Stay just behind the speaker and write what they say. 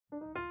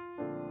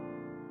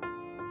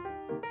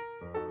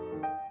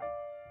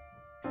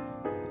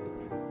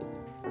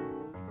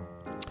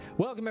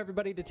Welcome,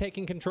 everybody, to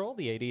Taking Control,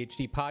 the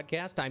ADHD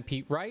podcast. I'm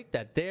Pete Wright.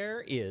 That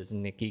there is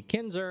Nikki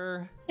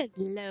Kinzer.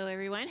 Hello,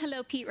 everyone.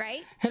 Hello, Pete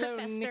Wright.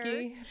 Hello,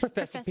 Nikki.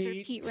 Professor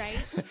Pete Wright.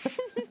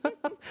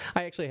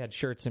 I actually had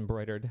shirts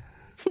embroidered.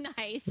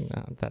 Nice.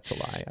 No, that's a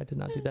lie. I did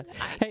not do that.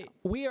 Hey,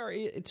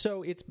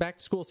 so it's back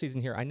to school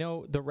season here. I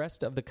know the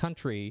rest of the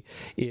country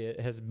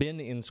has been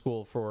in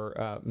school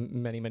for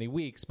many, many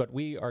weeks, but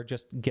we are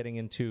just getting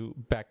into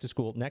back to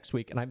school next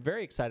week. And I'm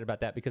very excited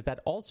about that because that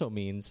also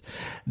means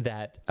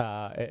that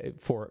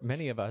for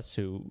many of us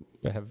who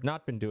have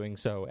not been doing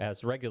so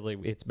as regularly,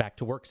 it's back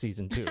to work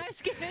season too. I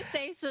was going to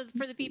say, so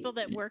for the people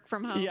that work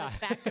from home, it's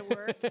back to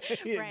work.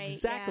 Right.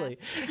 Exactly.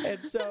 Yeah.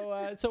 And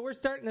so we're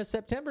starting a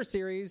September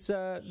series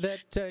that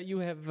you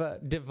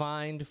have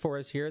divined for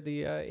us here,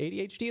 the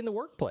ADHD in the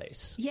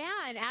workplace. Yeah,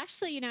 and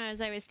actually,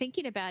 as I was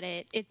thinking about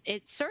it,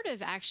 it sort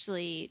of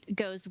actually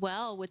goes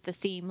well with the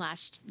theme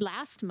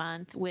last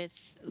month with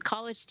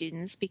college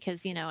students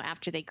because,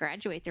 after they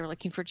graduate, they're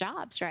looking for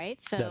jobs,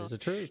 right? So that is the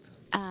truth.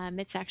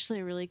 It's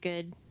actually a really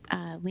good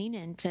lean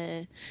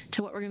into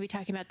what we're going to be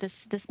talking about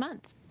this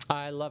month.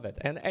 I love it.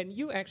 And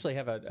you actually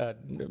have a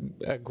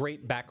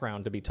great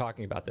background to be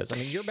talking about this. I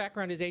mean, your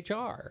background is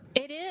HR.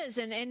 It is.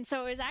 And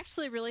so it was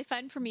actually really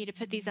fun for me to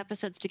put these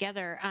episodes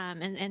together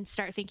and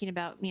start thinking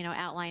about,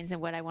 outlines and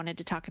what I wanted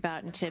to talk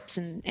about and tips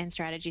and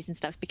strategies and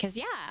stuff. Because,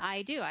 yeah,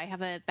 I do. I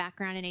have a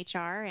background in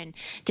HR and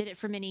did it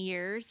for many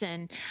years.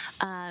 And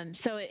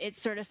so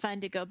it's sort of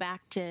fun to go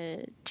back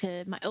to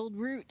my old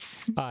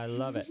roots. I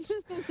love it.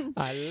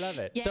 I love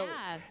it.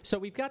 Yeah. So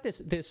we've got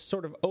this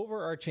sort of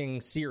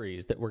overarching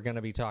series that we're going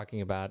to be talking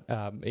about.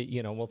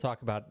 We'll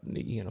talk about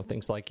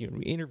things like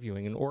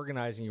interviewing and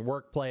organizing your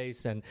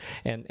workplace and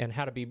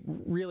how to be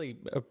really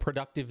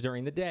productive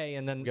during the day,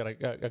 and then we got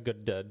a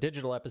good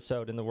digital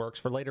episode in the works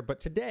for later. But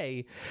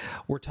today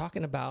we're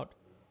talking about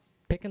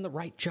picking the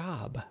right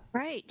job.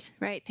 Right.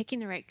 Picking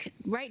the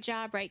right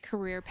job, right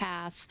career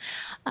path.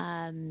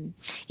 And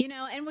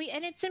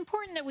it's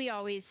important that we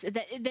always,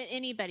 that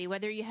anybody,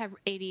 whether you have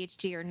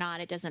ADHD or not,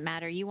 it doesn't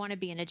matter. You want to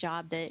be in a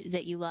job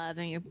that you love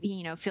and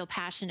you feel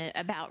passionate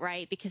about,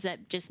 right? Because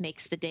that just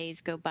makes the days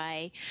go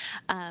by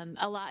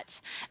a lot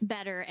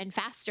better and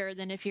faster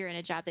than if you're in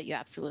a job that you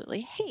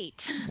absolutely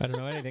hate. I don't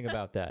know anything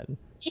about that.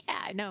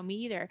 Yeah, no, me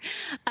either.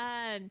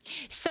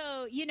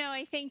 So,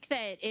 I think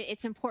that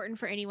it's important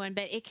for anyone,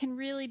 but it can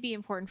really be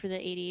important for the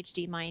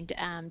ADHD mind,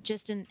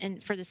 just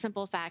for the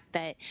simple fact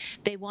that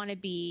they want to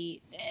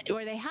be,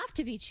 or they have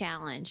to be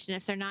challenged. And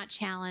if they're not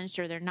challenged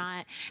or they're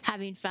not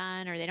having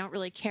fun or they don't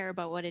really care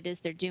about what it is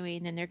they're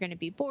doing, then they're going to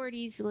be bored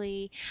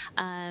easily.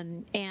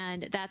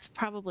 And that's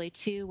probably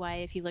too why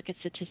if you look at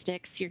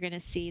statistics, you're going to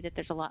see that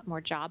there's a lot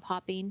more job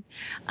hopping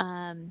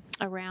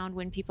around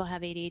when people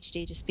have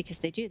ADHD, just because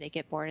they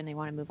get bored and they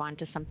want to move on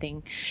to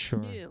something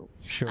new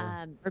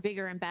or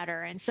bigger and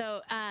better. And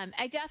so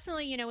I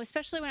definitely,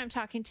 especially when I'm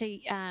talking to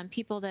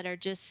people that are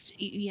just,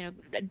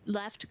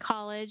 left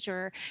college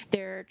or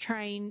they're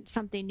trying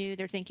something new,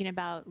 they're thinking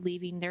about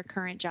leaving their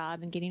current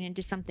job and getting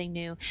into something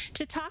new,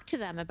 to talk to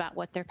them about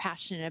what they're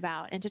passionate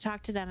about and to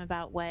talk to them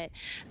about what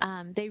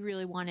they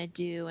really want to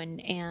do.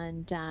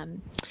 And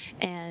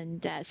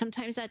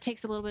sometimes that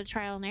takes a little bit of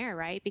trial and error,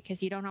 right?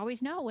 Because you don't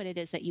always know what it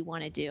is that you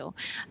want to do.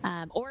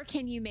 Or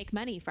can you make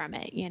money from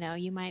it?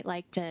 You might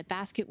like to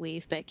basket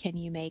weave, but can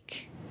you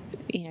make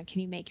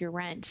your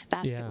rent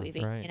basket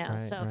weaving?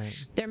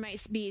 There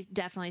might be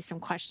definitely some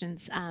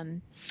questions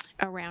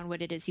around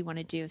what it is you want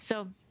to do.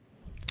 So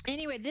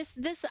anyway,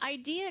 this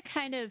idea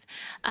kind of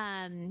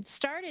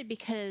started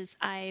because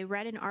I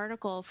read an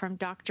article from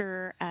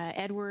Dr.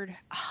 Edward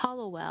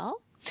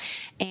Hallowell.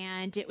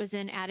 And it was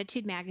in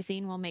Attitude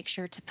Magazine. We'll make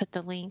sure to put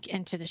the link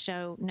into the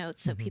show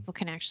notes so people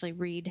can actually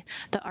read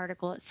the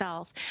article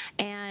itself.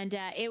 And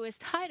it was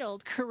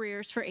titled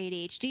Careers for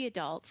ADHD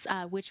Adults,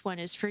 Which One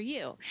is for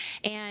You?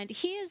 And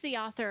he is the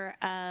author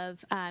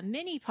of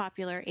many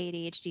popular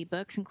ADHD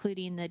books,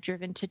 including The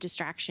Driven to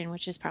Distraction,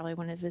 which is probably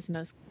one of his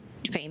most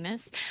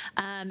famous,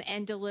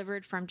 and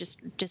Delivered from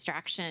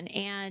Distraction.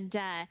 And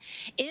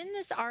in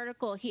this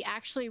article, he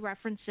actually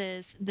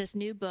references this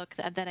new book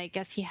that I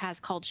guess he has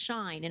called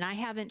Shine. And I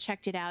haven't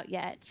checked it out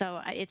yet,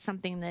 so it's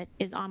something that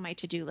is on my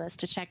to-do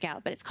list to check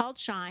out. But it's called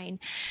Shine,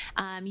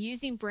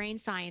 Using Brain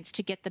Science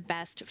to Get the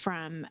Best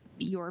from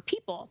Your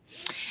People.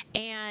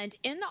 And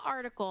in the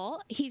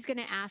article, he's going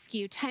to ask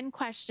you 10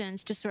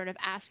 questions to sort of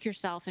ask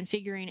yourself and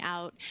figuring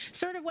out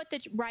sort of what the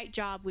right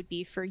job would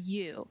be for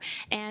you.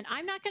 And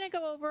I'm not going to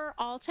go over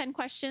all 10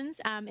 questions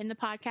in the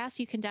podcast.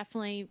 You can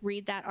definitely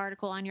read that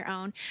article on your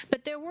own.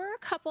 But there were a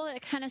couple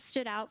that kind of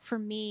stood out for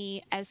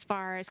me as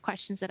far as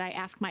questions that I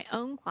ask my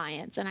own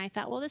clients. And I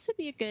thought, well, this would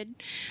be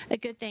a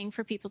good thing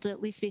for people to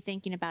at least be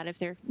thinking about if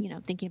they're,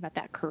 thinking about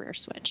that career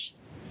switch.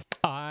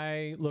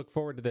 I look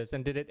forward to this.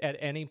 And did it at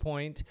any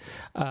point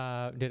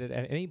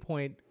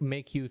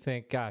make you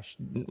think, gosh,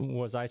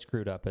 was I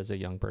screwed up as a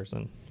young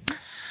person?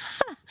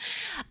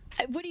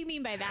 What do you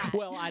mean by that?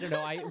 Well, I don't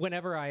know.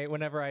 Whenever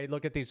I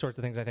look at these sorts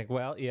of things, I think,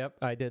 well, yep,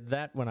 I did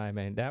that when I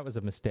made that was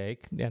a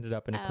mistake. Ended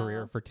up in a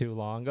career for too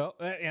long.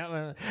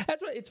 Yeah,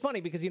 that's what. It's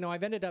funny because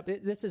I've ended up.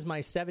 This is my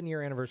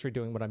 7-year anniversary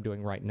doing what I'm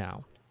doing right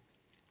now.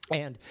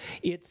 And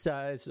it's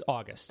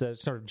August,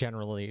 sort of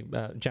general Happy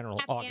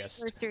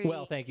August. Anniversary.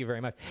 Well, thank you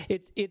very much.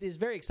 It is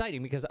very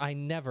exciting because I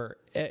never,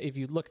 if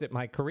you looked at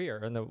my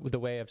career and the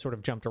way I've sort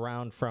of jumped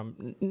around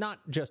from not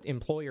just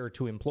employer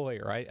to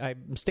employer, I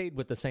stayed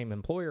with the same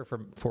employer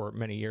for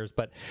many years,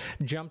 but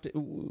jumped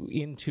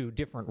into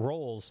different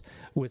roles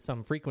with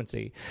some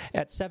frequency.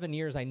 At 7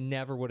 years, I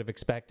never would have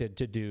expected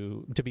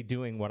to be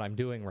doing what I'm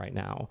doing right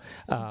now.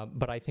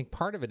 But I think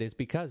part of it is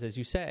because, as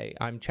you say,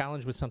 I'm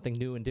challenged with something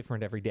new and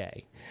different every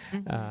day.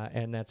 Mm-hmm.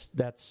 And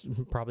that's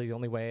probably the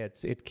only way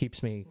it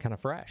keeps me kind of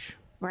fresh.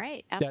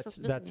 Right.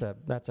 Absolutely.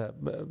 That's a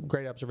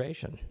great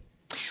observation.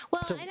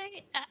 Well, and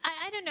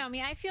I don't know. I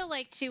mean, I feel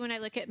like too when I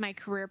look at my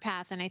career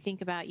path and I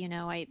think about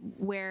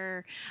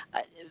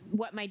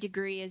what my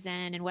degree is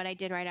in and what I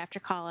did right after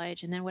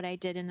college, and then what I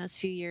did in those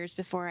few years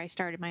before I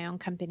started my own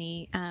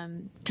company,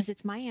 because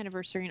it's my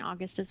anniversary in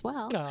August as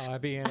well. Oh,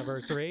 happy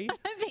anniversary!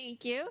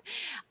 Thank you.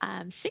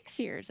 6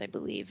 years, I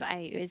believe,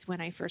 is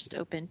when I first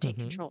opened Take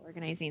Control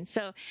Organizing.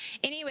 So,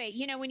 anyway,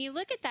 when you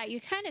look at that,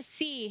 you kind of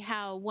see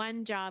how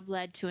one job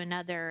led to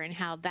another, and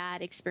how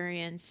that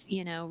experience,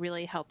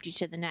 really helped you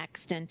to the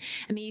next. And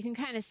I mean, you can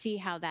kind of see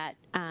how that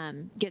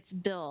gets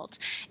built.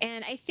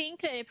 And I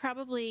think that it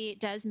probably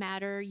does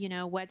matter,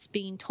 what's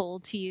being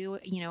told to you.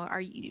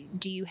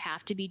 Do you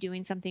have to be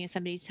doing something if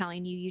somebody's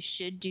telling you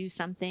should do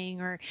something,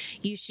 or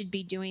you should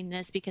be doing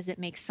this because it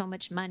makes so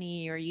much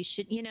money, or you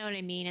should, you know what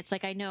I mean? It's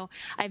like, I know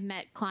I've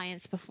met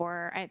clients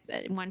before.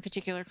 One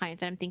particular client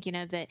that I'm thinking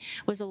of that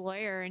was a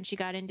lawyer, and she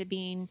got into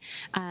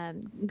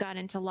got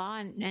into law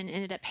and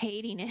ended up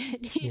hating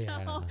it, you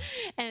know?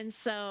 And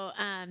so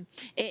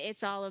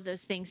it's all of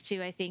those things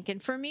too, I think.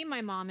 And for me,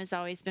 my mom has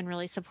always been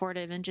really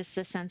supportive in just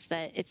the sense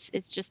that it's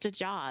just a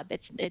job.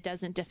 It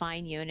doesn't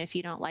define you. And if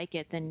you don't like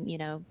it, then,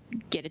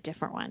 get a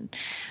different one.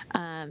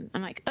 I'm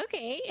like,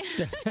 okay.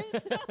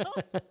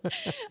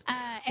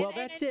 Well,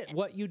 that's it.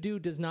 What you do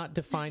does not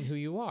define who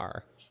you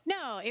are.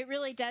 No, it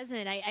really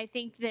doesn't. I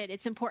think that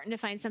it's important to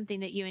find something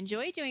that you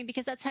enjoy doing,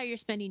 because that's how you're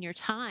spending your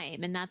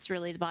time. And that's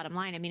really the bottom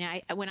line. I mean,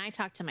 when I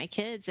talk to my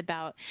kids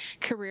about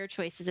career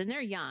choices, and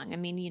they're young, I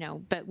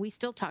mean, but we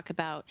still talk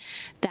about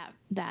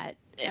that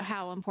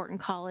how important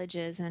college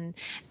is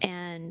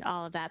and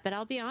all of that. But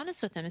I'll be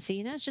honest with them and say,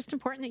 it's just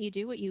important that you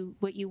do what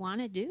you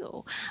want to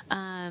do.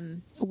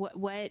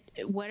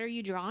 What are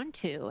you drawn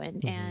to?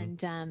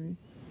 And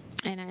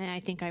I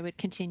think I would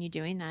continue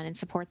doing that and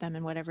support them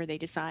in whatever they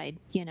decide,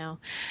 and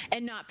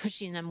not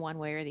pushing them one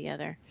way or the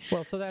other.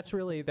 Well, so that's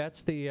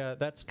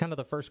kind of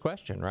the first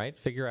question, right?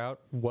 Figure out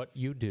what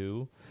you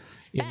do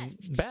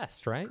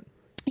best, right?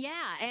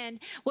 Yeah, and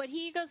what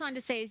he goes on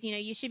to say is,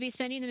 you should be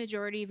spending the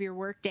majority of your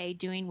workday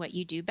doing what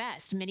you do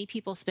best. Many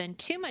people spend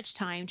too much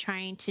time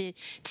trying to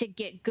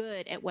get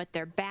good at what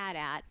they're bad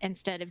at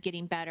instead of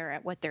getting better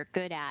at what they're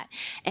good at.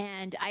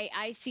 And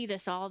I see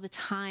this all the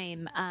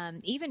time.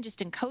 Even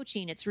just in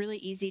coaching, it's really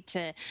easy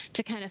to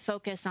kind of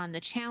focus on the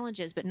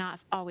challenges, but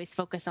not always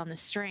focus on the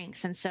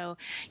strengths. And so,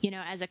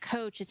 as a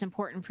coach, it's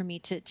important for me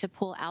to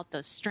pull out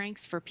those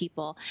strengths for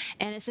people.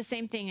 And it's the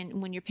same thing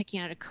when you're picking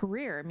out a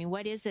career. I mean,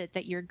 what is it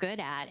that you're good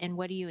at? And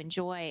what do you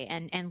enjoy?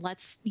 And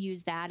let's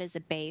use that as a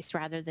base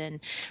rather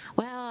than,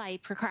 well, I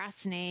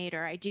procrastinate,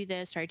 or I do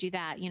this, or I do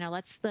that.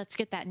 Let's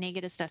get that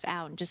negative stuff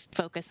out and just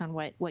focus on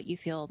what you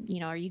feel.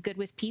 Are you good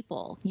with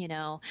people?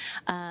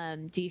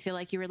 Do you feel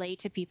like you relate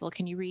to people?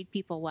 Can you read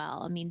people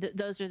well? I mean,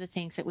 those are the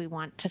things that we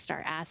want to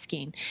start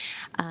asking.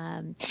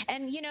 And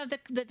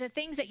the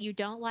things that you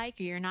don't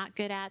like or you're not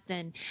good at,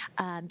 then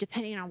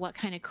depending on what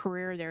kind of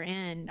career they're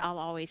in, I'll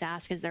always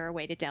ask, is there a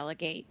way to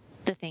delegate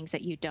the things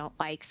that you don't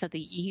like so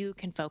that you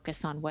can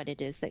focus on what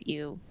it is that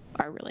you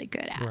are really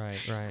good at.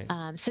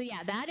 Right. So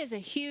yeah, that is a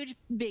huge,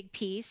 big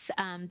piece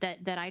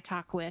that I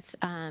talk with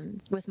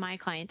my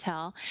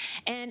clientele.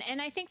 And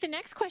I think the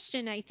next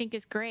question I think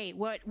is great.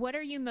 What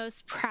are you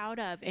most proud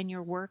of in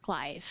your work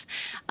life?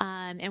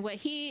 And what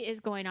he is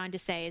going on to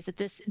say is that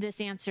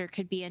this answer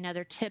could be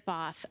another tip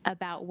off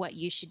about what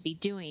you should be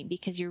doing,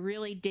 because you're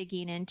really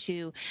digging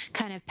into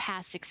kind of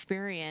past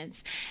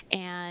experience,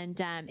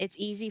 and it's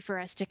easy for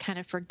us to kind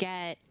of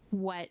forget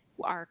what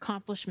our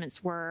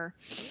accomplishments were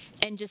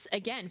and just,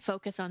 again,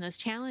 focus on those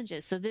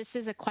challenges. So this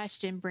is a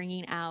question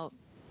bringing out,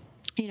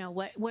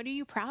 what are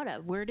you proud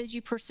of? Where did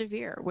you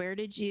persevere? Where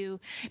did you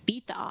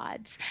beat the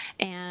odds?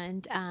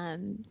 And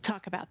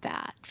talk about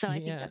that. So I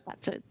think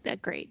that's a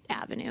great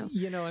avenue.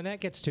 And that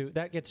gets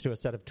to a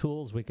set of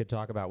tools we could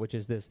talk about, which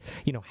is this,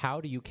 how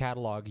do you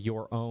catalog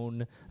your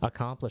own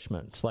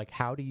accomplishments? Like,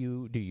 how do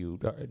you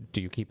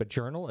keep a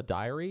journal, a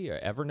diary, or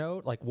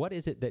Evernote? Like, what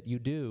is it that you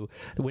do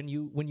when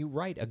you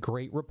write a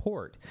great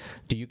report?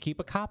 Do you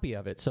keep a copy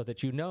of it so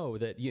that you know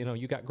that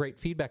you got great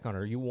feedback on it,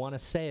 or you won a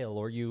sale,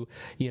 or you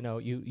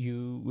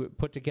to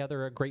put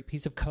together a great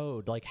piece of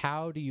code? Like,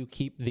 how do you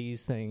keep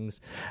these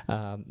things,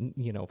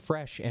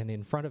 fresh and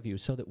in front of you,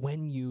 so that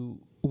when you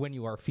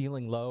are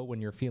feeling low,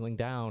 when you're feeling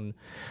down,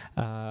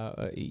 how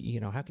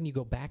can you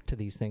go back to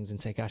these things and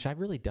say, gosh, I've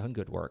really done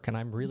good work and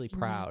I'm really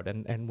proud.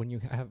 And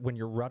when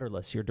you're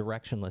rudderless, you're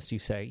directionless, you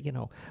say,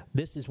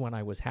 this is when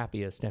I was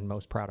happiest and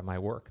most proud of my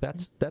work.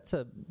 That's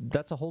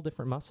a whole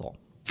different muscle.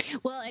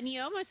 Well, and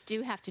you almost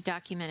do have to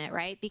document it,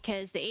 right?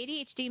 Because the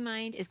ADHD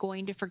mind is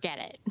going to forget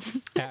it.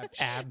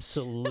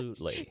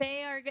 Absolutely.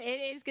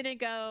 It is going to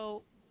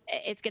go.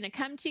 It's going to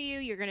come to you,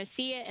 you're going to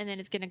see it, and then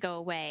it's going to go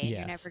away. Yes.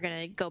 You're never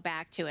going to go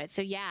back to it.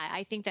 So yeah,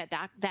 I think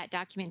that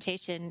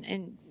documentation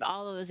and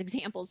all of those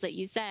examples that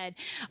you said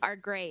are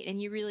great, and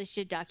you really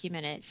should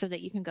document it so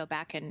that you can go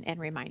back and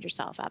remind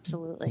yourself.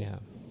 Absolutely. Yeah.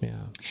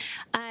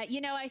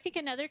 I think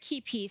another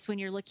key piece when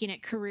you're looking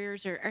at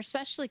careers or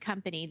especially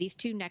company, these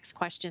two next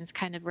questions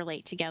kind of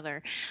relate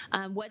together.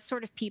 What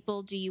sort of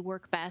people do you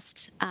work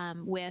best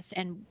with,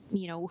 and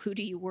who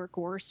do you work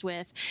worst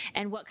with,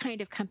 and what kind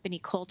of company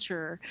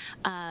culture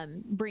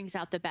brings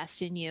out the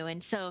best in you?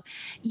 And so,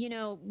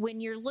 when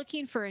you're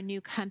looking for a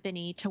new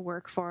company to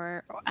work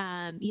for,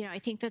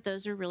 I think that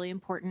those are really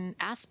important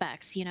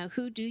aspects.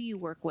 Who do you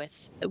work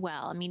with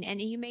well? I mean,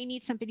 and you may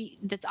need somebody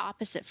that's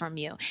opposite from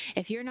you.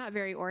 If you're not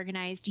very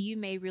organized, you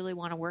may really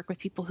want to work with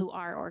people who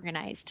are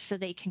organized so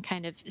they can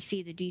kind of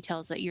see the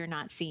details that you're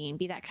not seeing,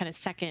 be that kind of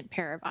second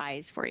pair of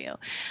eyes for you.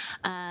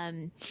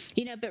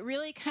 But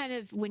really kind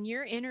of when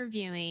you're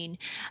interviewing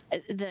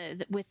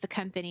with the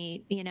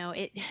company,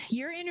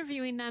 you're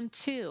interviewing them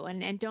too.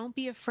 And don't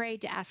be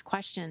afraid to ask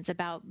questions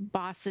about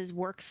bosses'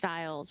 work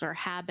styles or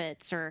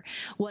habits or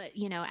what,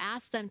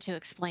 ask them to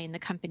explain the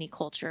company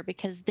culture,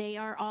 because they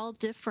are all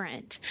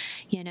different.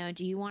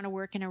 Do you want to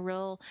work in a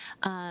real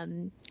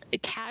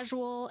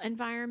casual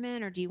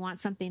environment, or do you want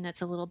something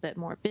that's a little bit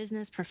more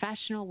business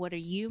professional? What are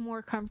you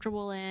more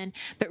comfortable in?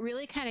 But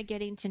really kind of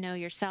getting to know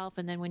yourself.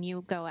 And then when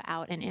you go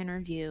out and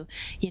interview,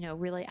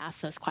 really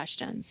ask those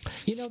questions.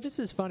 This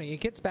is funny. It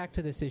gets back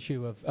to this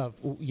issue of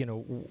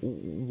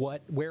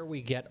where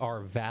we get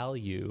our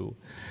value,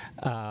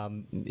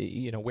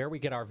 where we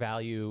get our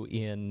value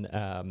in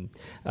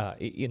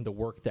the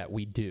work that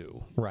we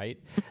do, right?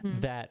 Mm-hmm.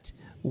 That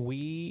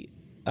we,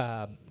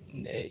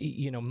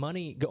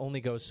 money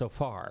only goes so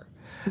far.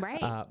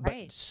 Right.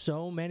 But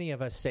so many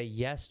of us say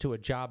yes to a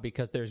job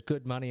because there's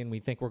good money and we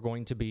think we're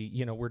going to be,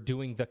 we're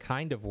doing the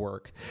kind of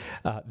work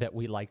that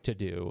we like to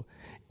do.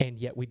 And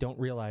yet we don't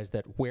realize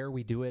that where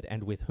we do it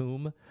and with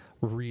whom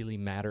really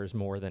matters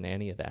more than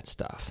any of that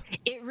stuff.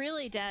 It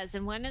really does.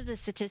 And one of the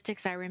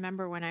statistics I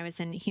remember when I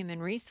was in human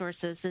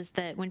resources is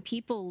that when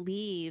people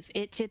leave,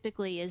 it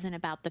typically isn't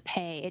about the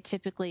pay. It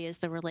typically is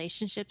the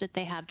relationship that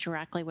they have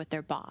directly with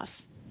their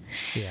boss.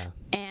 Yeah.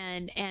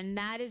 And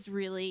that is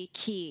really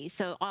key.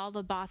 So all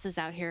the bosses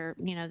out here,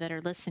 that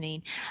are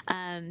listening,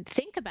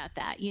 think about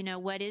that.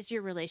 What is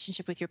your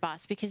relationship with your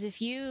boss? Because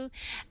if you,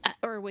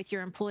 or with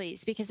your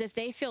employees, because if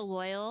they feel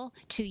loyal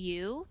to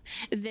you,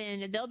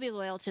 then they'll be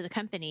loyal to the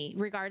company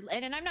regardless.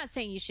 And I'm not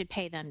saying you should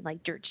pay them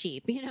like dirt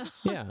cheap,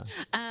 Yeah.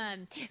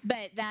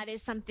 But that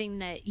is something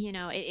that,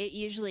 it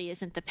usually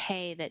isn't the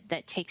pay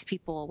that takes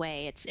people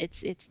away.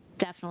 It's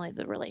definitely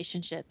the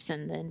relationships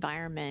and the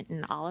environment,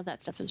 and all of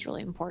that stuff is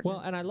really important.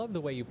 Well, and I love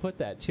the way you put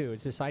that too.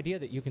 It's this idea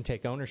that you can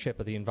take ownership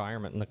of the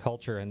environment and the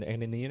culture, and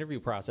in the interview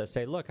process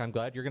say, look, I'm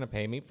glad you're going to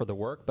pay me for the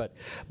work, but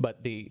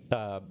the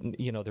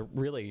the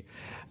really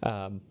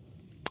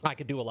I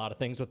could do a lot of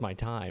things with my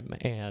time,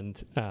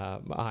 and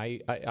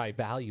I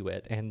value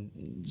it.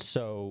 And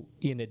so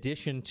in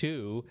addition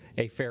to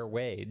a fair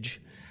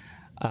wage,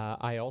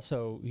 I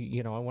also,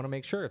 I want to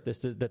make sure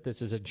this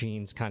is a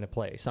Gene's kind of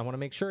place. I want to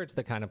make sure it's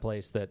the kind of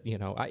place that,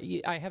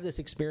 I have this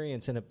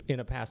experience in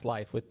a past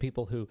life with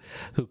people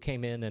who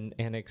came in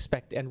and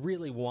expect and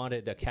really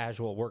wanted a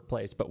casual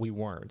workplace, but we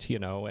weren't,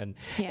 and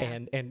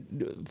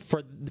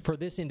for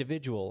this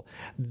individual,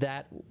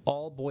 that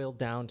all boiled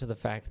down to the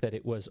fact that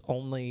it was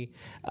only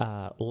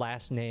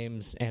last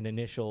names and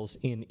initials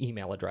in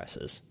email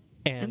addresses.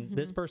 And mm-hmm.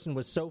 this person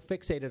was so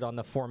fixated on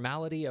the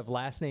formality of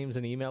last names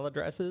and email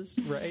addresses,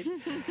 right,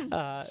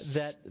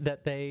 that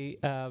they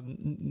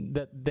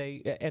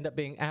end up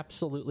being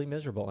absolutely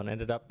miserable and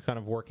ended up kind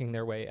of working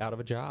their way out of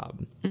a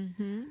job.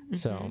 Mm-hmm, mm-hmm.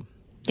 So.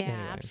 Yeah, anyway.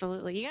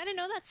 Absolutely. You got to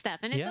know that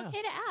stuff, and it's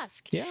okay to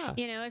ask. Yeah.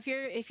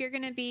 If you're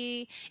going to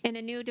be in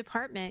a new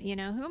department,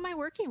 who am I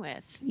working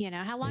with?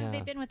 How long have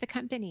they been with the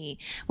company?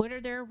 What are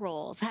their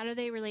roles? How do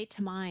they relate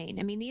to mine?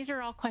 I mean, these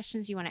are all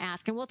questions you want to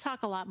ask, and we'll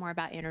talk a lot more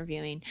about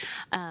interviewing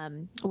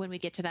when we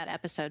get to that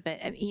episode. But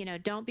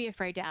don't be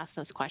afraid to ask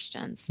those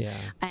questions. Yeah.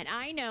 And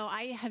I know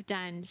I have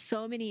done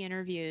so many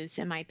interviews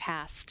in my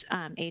past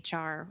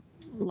HR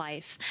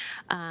life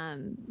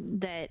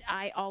that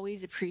I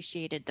always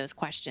appreciated those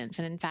questions.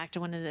 And in fact,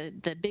 when one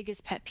of the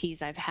biggest pet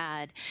peeves I've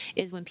had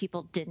is when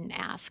people didn't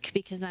ask,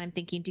 because I'm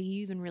thinking, do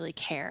you even really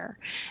care?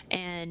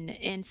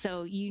 And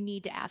so you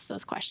need to ask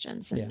those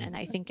questions, and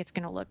I think it's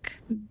going to look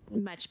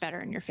much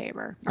better in your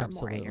favor, or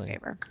Absolutely. more in your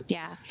favor.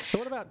 Yeah. So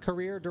what about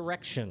career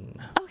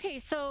direction? Okay,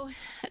 so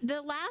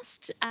the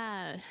last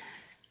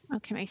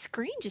okay, my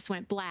screen just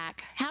went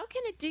black. How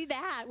can it do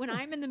that when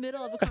I'm in the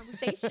middle of a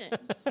conversation?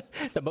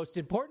 The most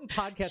important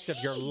podcast of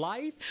your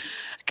life.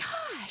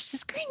 Gosh, the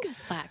screen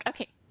goes black.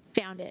 Okay,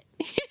 found it.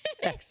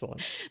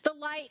 Excellent. The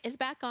light is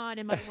back on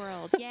in my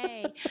world.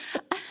 Yay.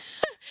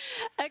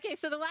 Okay,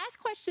 so the last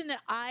question that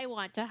I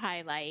want to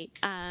highlight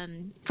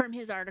from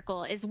his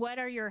article is, what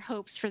are your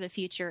hopes for the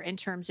future in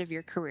terms of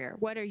your career?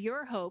 What are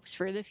your hopes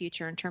for the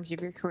future in terms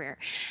of your career?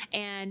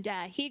 And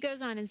he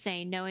goes on and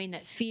saying, knowing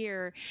that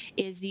fear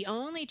is the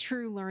only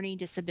true learning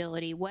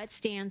disability, what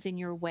stands in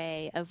your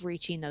way of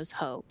reaching those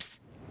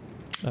hopes?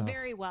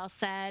 Very well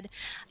said.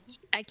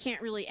 I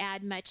can't really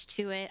add much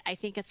to it. I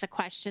think it's a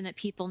question that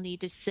people need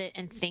to sit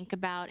and think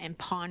about and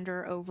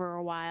ponder over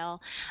a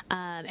while,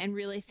 and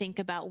really think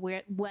about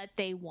what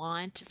they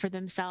want for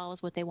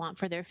themselves, what they want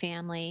for their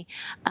family,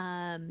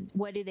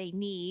 what do they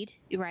need,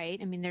 right?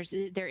 I mean,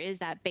 there is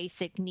that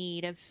basic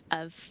need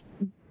of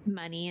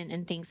money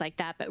and things like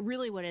that, but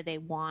really, what do they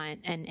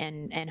want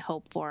and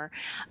hope for,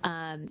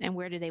 and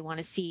where do they want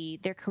to see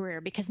their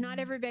career? Because not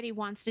everybody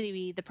wants to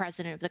be the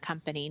president of the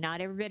company. Not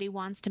everybody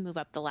wants to move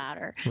up the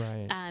ladder.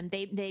 Right.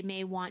 They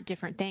may want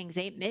different things.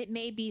 It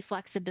may be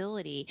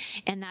flexibility,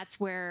 and that's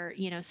where,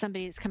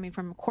 somebody that's coming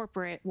from a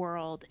corporate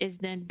world is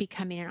then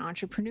becoming an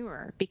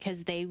entrepreneur,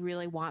 because they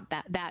really want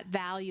that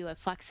value of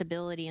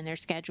flexibility in their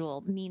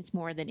schedule means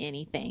more than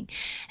anything.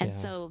 And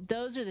so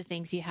those are the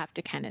things you have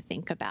to kind of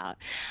think about.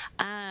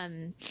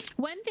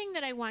 One thing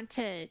that I want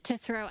to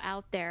throw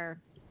out there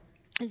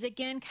is,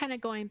 again, kind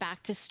of going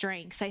back to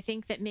strengths. I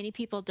think that many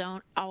people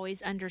don't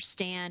always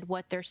understand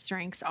what their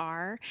strengths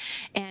are.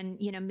 And,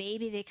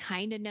 maybe they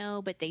kind of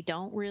know, but they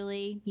don't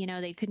really,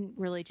 they couldn't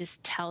really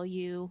just tell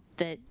you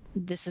that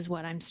this is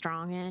what I'm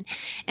strong in.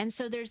 And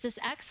so there's this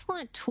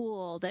excellent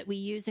tool that we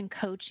use in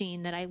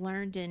coaching that I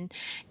learned in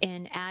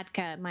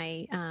ADCA,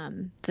 my,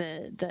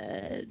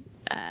 the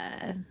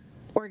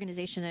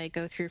organization that I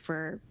go through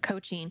for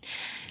coaching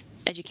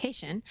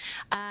education,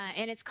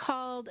 and it's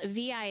called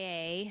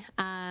VIA,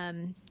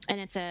 and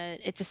it's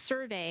a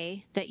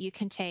survey that you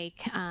can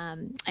take,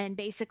 and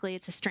basically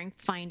it's a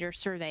strength finder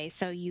survey.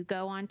 So you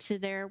go onto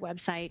their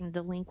website, and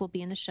the link will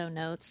be in the show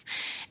notes,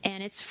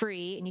 and it's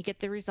free, and you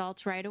get the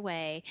results right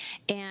away.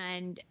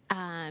 And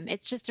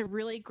it's just a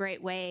really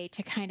great way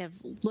to kind of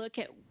look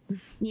at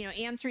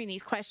answering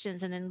these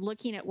questions and then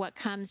looking at what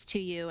comes to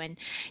you, and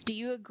do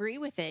you agree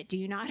with it? Do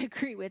you not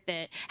agree with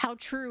it? How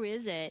true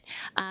is it?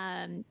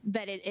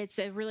 But it's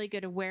a really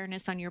good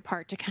awareness on your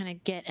part to kind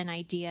of get an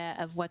idea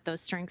of what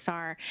those strengths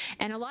are.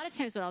 And a lot of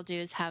times what I'll do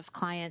is have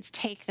clients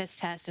take this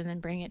test and then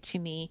bring it to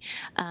me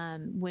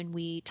when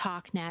we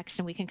talk next,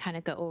 and we can kind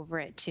of go over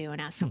it too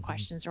and ask some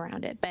questions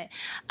around it. But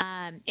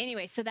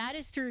anyway, so that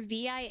is through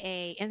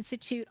VIA,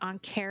 Institute on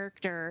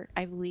Character,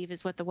 I believe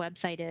is what the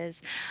website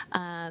is.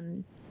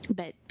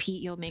 But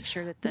Pete, you'll make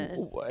sure that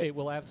it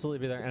will absolutely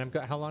be there. And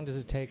how long does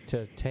it take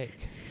to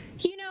take?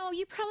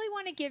 You probably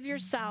want to give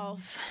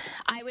yourself,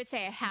 I would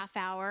say, a half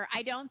hour.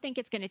 I don't think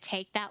it's going to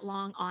take that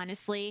long,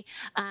 honestly.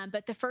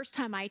 But the first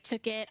time I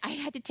took it, I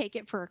had to take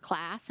it for a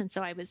class. And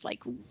so I was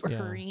like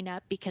hurrying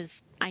up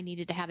because I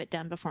needed to have it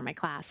done before my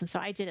class. And so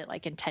I did it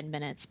like in 10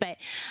 minutes. But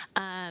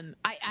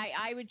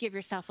I would give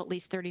yourself at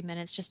least 30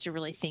 minutes just to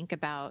really think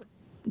about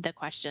the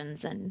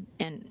questions and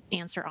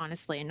answer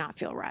honestly and not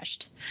feel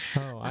rushed.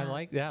 Oh, I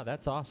like that.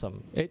 That's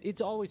awesome. It's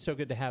always so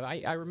good to have.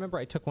 I remember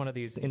I took one of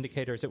these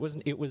indicators. It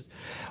was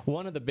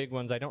one of the big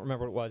ones. I don't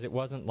remember what it was. It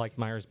wasn't like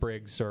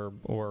Myers-Briggs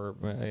or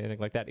anything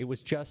like that. It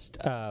was just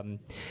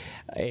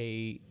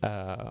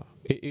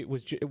it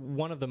was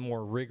one of the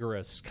more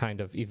rigorous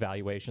kind of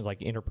evaluations, like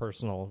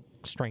interpersonal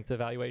strength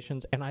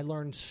evaluations, and I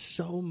learned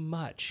so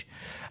much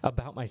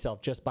about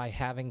myself just by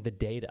having the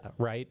data,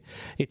 right?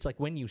 It's like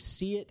when you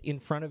see it in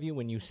front of you,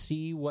 when you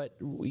see what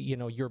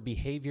your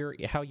behavior,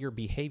 how your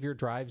behavior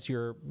drives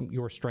your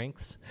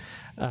strengths,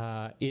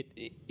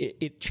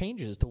 it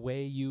changes the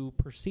way you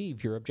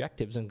perceive your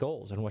objectives and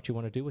goals and what you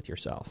want to do with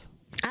yourself.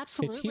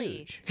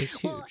 Absolutely. It's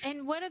huge. Well,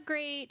 and what a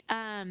great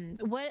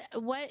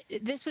what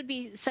this would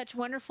be such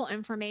wonderful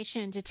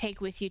information to take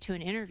with you to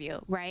an interview,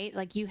 right?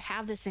 Like you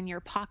have this in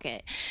your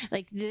pocket.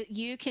 Like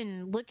you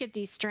can look at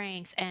these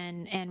strengths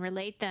and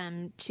relate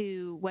them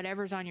to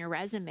whatever's on your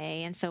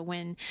resume. And so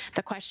when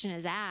the question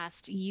is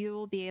asked,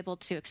 you'll be able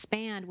to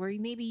expand where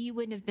maybe you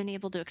wouldn't have been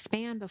able to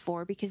expand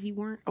before because you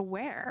weren't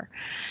aware.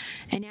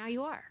 And now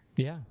you are.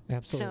 Yeah,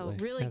 absolutely.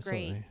 So really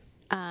absolutely. great.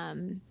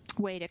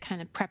 way to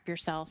kind of prep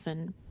yourself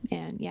and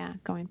yeah,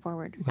 going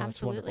forward. Well,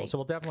 that's wonderful. So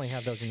we'll definitely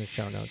have those in the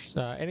show notes.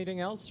 Anything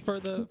else for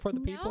the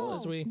people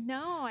as we?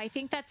 No, I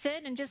think that's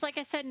it. And just like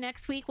I said,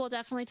 next week we'll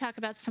definitely talk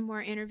about some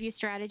more interview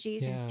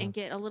strategies and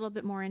get a little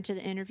bit more into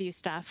the interview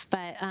stuff.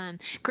 But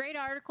great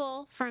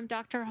article from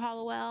Dr.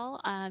 Hollowell.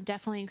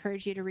 Definitely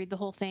encourage you to read the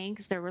whole thing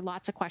because there were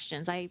lots of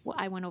questions. I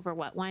went over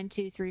 1,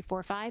 2, 3,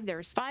 4, 5.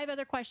 There's 5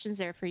 other questions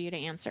there for you to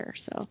answer.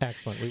 So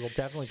excellent. We will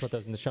definitely put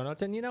those in the show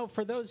notes. And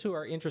for those who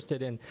are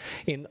interested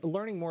in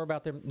learning more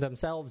about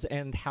themselves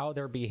and how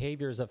their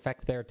behaviors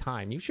affect their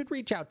time, you should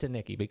reach out to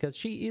Nikki because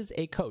she is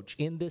a coach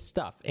in this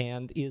stuff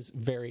and is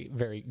very,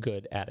 very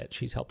good at it.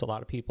 She's helped a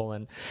lot of people,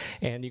 and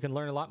you can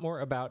learn a lot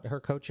more about her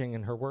coaching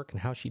and her work and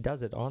how she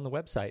does it on the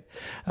website.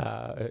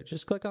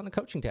 Just click on the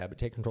coaching tab at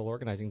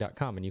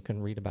TakeControlOrganizing.com, and you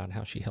can read about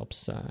how she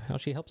helps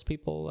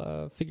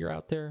people figure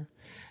out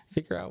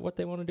what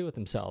they want to do with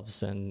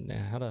themselves and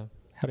how to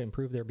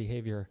improve their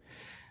behavior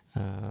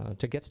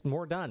to get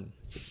more done.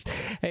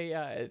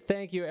 Hey,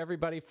 thank you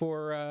everybody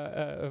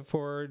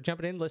for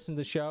jumping in, listening to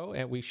the show,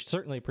 and we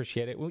certainly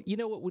appreciate it. You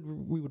know what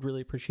we would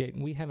really appreciate,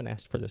 and we haven't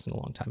asked for this in a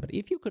long time, but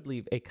if you could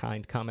leave a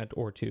kind comment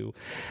or two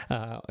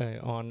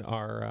on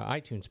our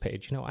iTunes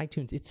page.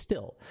 iTunes, it's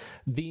still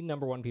the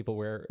number one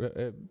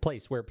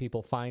place where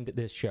people find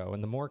this show,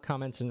 and the more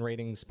comments and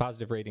ratings,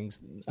 positive ratings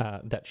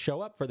that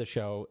show up for the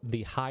show,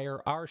 the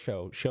higher our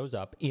show shows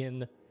up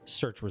in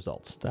search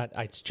results.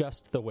 It's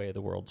just the way of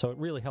the world. So it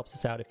really helps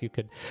us out if you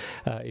could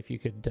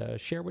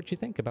share what you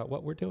think about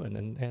what we're doing,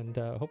 and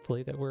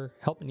hopefully that we're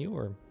helping you,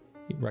 or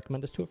you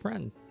recommend us to a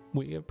friend.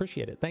 We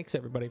appreciate it. Thanks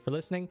everybody for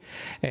listening,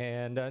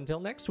 and until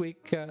next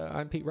week,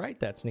 I'm Pete Wright.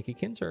 That's Nikki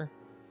Kinzer,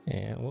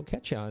 and we'll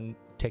catch you on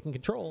Taking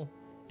Control,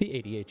 the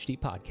ADHD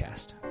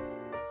podcast.